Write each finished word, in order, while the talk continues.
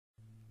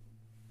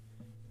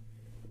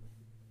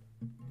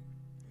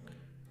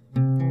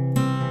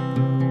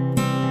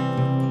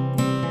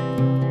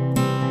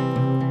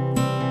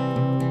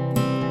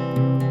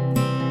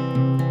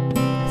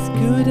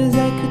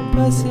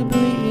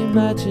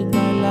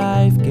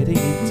life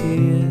getting into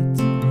it.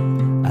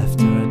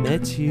 After I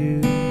met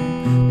you,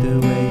 the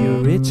way you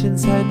reach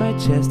inside my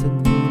chest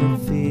and pull on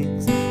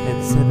things and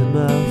set them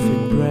off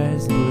in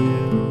brass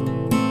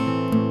blue.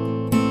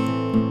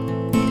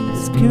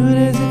 As good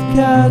as it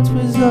got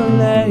with all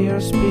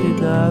layers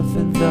speeding off,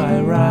 and though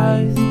I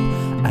writhed,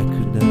 I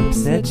could not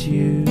upset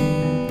you.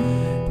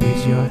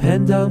 With your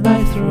hand on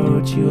my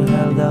throat, you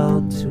held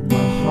on to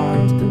my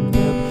heart and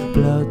the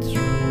blood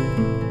through.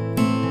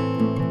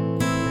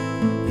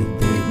 And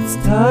then it's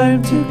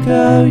time to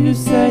go, you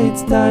say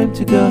it's time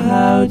to go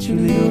out, you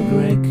little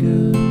grey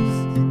goose.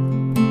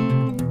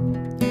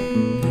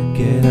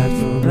 Get out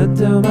from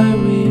under my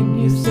wing,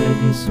 you said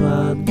you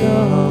swan, go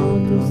on,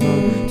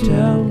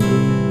 turn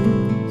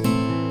loose.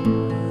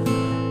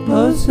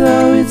 Oh, so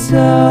it's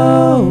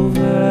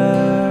over.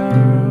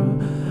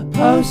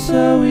 Oh,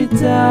 so we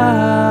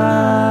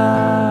died.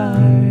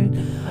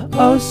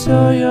 Oh,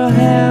 so your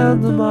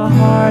hand on my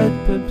heart,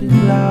 pumping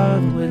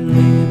blood with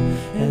limp,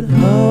 and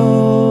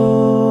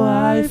oh,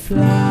 I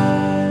fly.